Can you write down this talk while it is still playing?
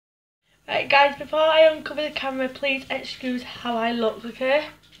Right guys, before I uncover the camera, please excuse how I look, okay?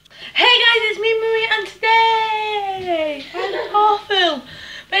 Hey guys, it's me Marie and today I'm awful.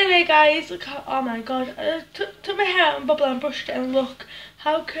 But anyway guys, look how, oh my god, I took my hair out and bubble and brushed it and look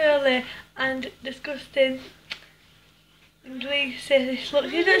how curly and disgusting and greasy this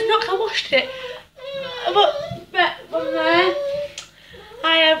looks. You know, it's not 'cause I washed it. But from there,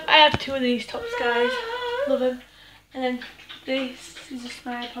 I have two of these tops guys, love them. And then this is just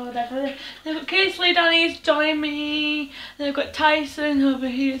my power bag. They've got Casely down here to join me. And they've got Tyson over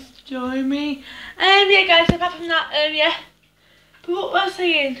here to join me. Yeah guys, apart from that, yeah. But what was I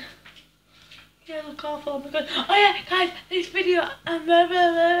saying? Yeah, look awful, oh my god. Oh yeah, guys, this video, I'm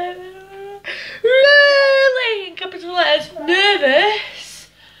really, in capital letters, nervous.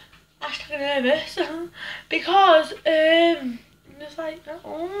 Hashtag nervous. Because, I'm just like,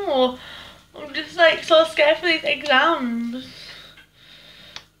 oh. I'm just like so scared for these exams.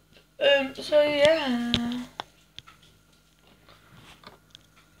 So yeah.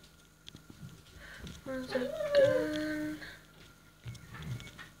 One second.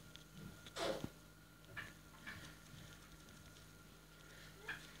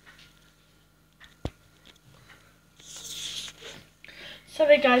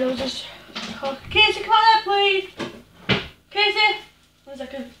 Sorry guys, I was just talking. Casey, come on there please. Casey, 1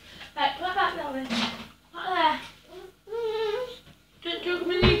 second. Right, put that down there. Not there. Don't joke on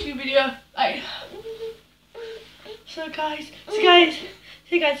my YouTube video. Right. So guys,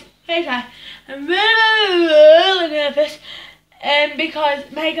 I'm really nervous. Because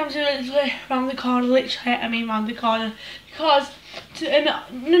my exams are literally around the corner, around the corner. Because not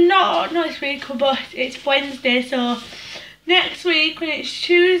this week, but it's Wednesday, so next week when it's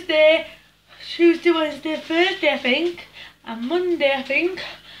Tuesday, Wednesday, Thursday I think, and Monday I think,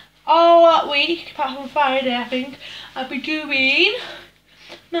 all that week, apart from Friday I think, I'll be doing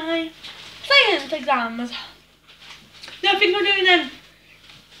my science exams. No, I think I'm doing them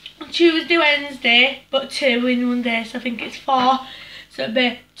Tuesday, Wednesday, but 2 in one day, so I think it's 4. So it'll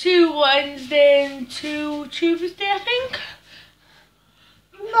be 2 Wednesday and 2 Tuesday I think.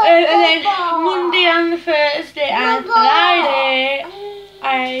 And then Monday and Thursday and Friday,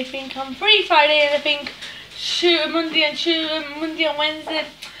 I think I'm free Friday, and I think Monday and Wednesday.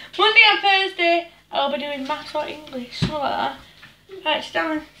 Monday and Thursday, I'll be doing maths or English, something like that. Right, sit down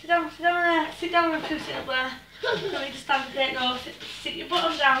there. Sit down and sit up there. Don't need to stand and take notes. Sit your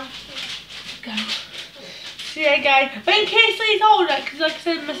bottom down. Go. So yeah, guys. When Casely's older, because like I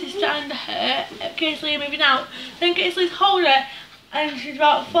said, my sister and Casely are moving out. When Casely's older, and she's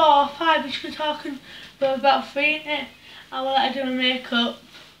about 4 or 5, and she's talking for about 3, isn't it? I will let her do my makeup.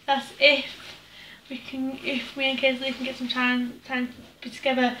 That's if me and Casely can get some time to be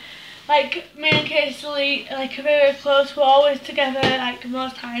together. Like, me and Casely, like, are very close, we're always together, like,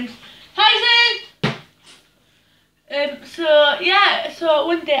 most times. Tyson! So, yeah, so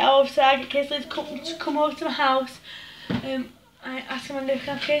one day, obviously, I get Casely to come over to my house. I asked him if I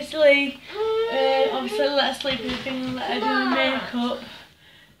can have Casely, obviously let her sleep and everything, and let her do my makeup.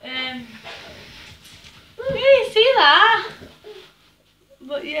 Yeah, you see that?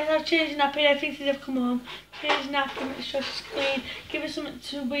 But yeah, I've changed the nappy, I think since I've come home. Change the nappy, make sure she's clean. Give her something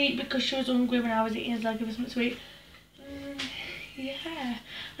to eat because she was hungry when I was eating, so I'll give her something to eat. Yeah,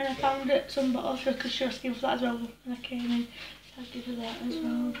 and I found some bottles because she was asking for that as well when I came in. So I'll give her that as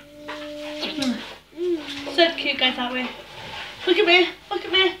well. So cute guys that way. Look at me, look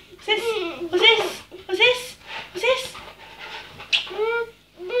at me. What's this? What's this? What's this? What's this?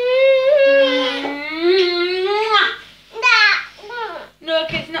 No,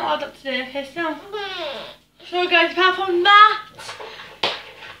 okay, it's not all up today, okay, so. So guys, apart from that,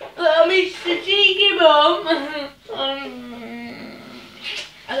 little Mr. Cheeky Bum.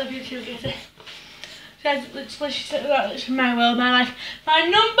 I love you too, Casey. Guys, literally, she's literally my world, my life. My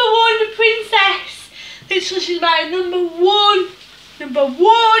 #1 princess. Literally, she's my number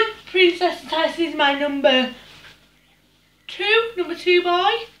one princess, and Tyson is my number 2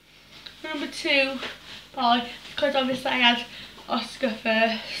 boy. Number 2 boy, because obviously I had Oscar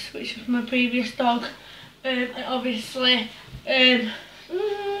first, which was my previous dog, and obviously, I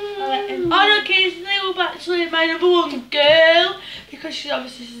let him. Oh no, Casey was actually my #1 girl, because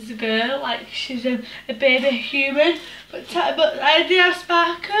she's a girl, like she's a baby human, but I did have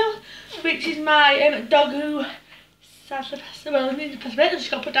Sparkle, which is my dog who sadly passed away. I need to pass away, she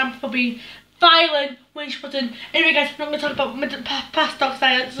got put down for being violent when she wasn't. Anyway guys, I'm not going to talk about my past dog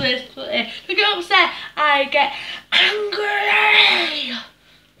silence. Don't get upset, I get angry.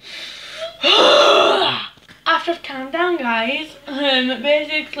 After I've calmed down guys,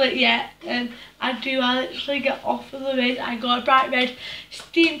 basically yeah, I literally get off of the race, I go bright red,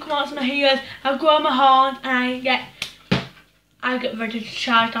 steam come out of my ears, I go on my horn, and I get ready to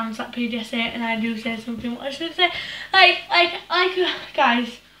charge down to that PDSA, and I do say something what I should say. Like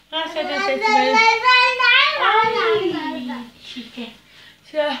guys, when I said I say something,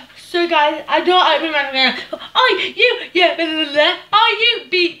 so guys, I don't like remember. Oh you, yeah, blah, blah, blah. Oh you,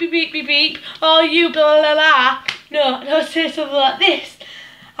 beep beep beep beep beep. Oh you, blah blah blah. No, I don't say something like this.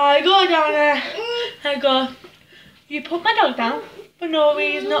 I go down there. I go. You put my dog down for no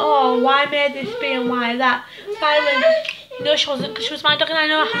reason at all. Why made this be and why that? Silence. No, she wasn't, because she was my dog and I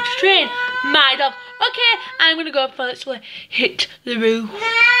know how to train my dog. Okay, I'm gonna go for literally hit the roof.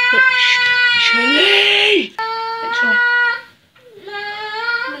 Literally.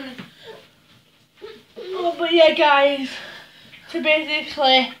 Oh, but yeah, guys. So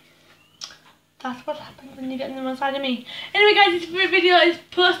basically, that's what happens when you get on the wrong side of me. Anyway, guys, this video is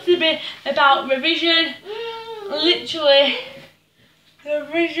supposed to be about revision. Literally,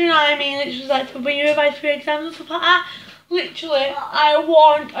 revision. I mean, literally like for when you revise for exams and stuff like that. Literally, I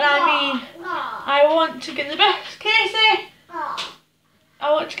want to get the best, Casey.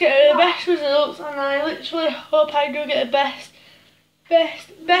 I want to get the best results, and I literally hope I do get the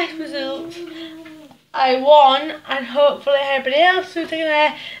best results. I want, and hopefully everybody else who's taking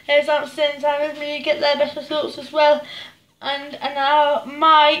their exams at the same time as me get their best results as well. And I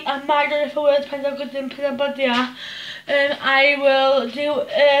might do it for words, depends how good and bad they are. I will do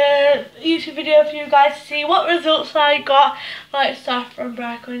a YouTube video for you guys to see what results I got, like Saffron,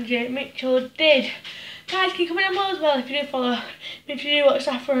 Braco and Jake Mitchell did. Guys, can you comment down below as well if you do follow, if you do watch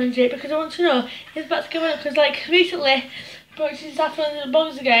Saffron and Jake, because I want to know if that's coming up, because like recently I brought Saffron and the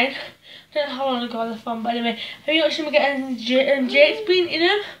bugs again. I don't know how long ago they're from, but anyway, have you watched them again and Jake's been in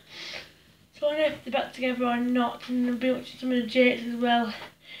them? So I wonder if they're back together or not, and I've been watching some of the Jake's as well,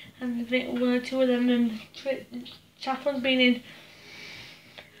 and I think one or two of them Saffron's been in,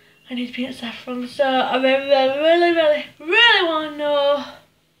 and he's been at Saffron, so I really want to know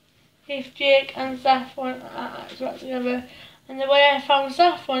if Jake and Saffron are actually back together. And the way I found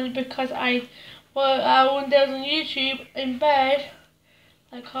Saffron is because I one day I was on YouTube in bed,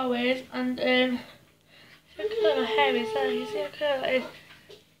 like always, and see how colour my hair is there, you see how colour that is.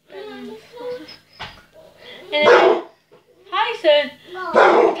 Anyway, Tyson!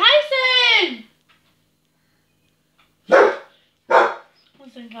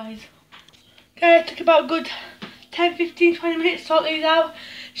 Listen guys. Okay, it took about a good 10, 15, 20 minutes to sort these out.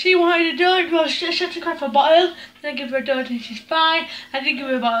 She wanted a donut, well she had to cry for a bottle, then I give her a donut and she's fine. I did give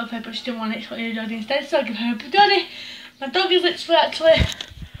her a bottle of her but she didn't want it, she wanted a donut instead, so I give her a donut. My dog is literally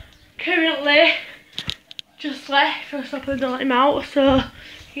currently just left for a stop and don't let him out, so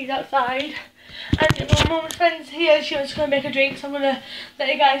he's outside. And my mum's friend's here, she wants to go and make a drink, so I'm gonna let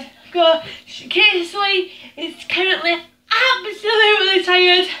you guys go. Casey is currently absolutely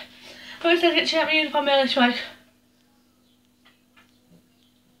tired. I'm going to get checked my uniform early, she's like,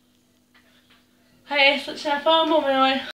 hey, let's phone mum anyway.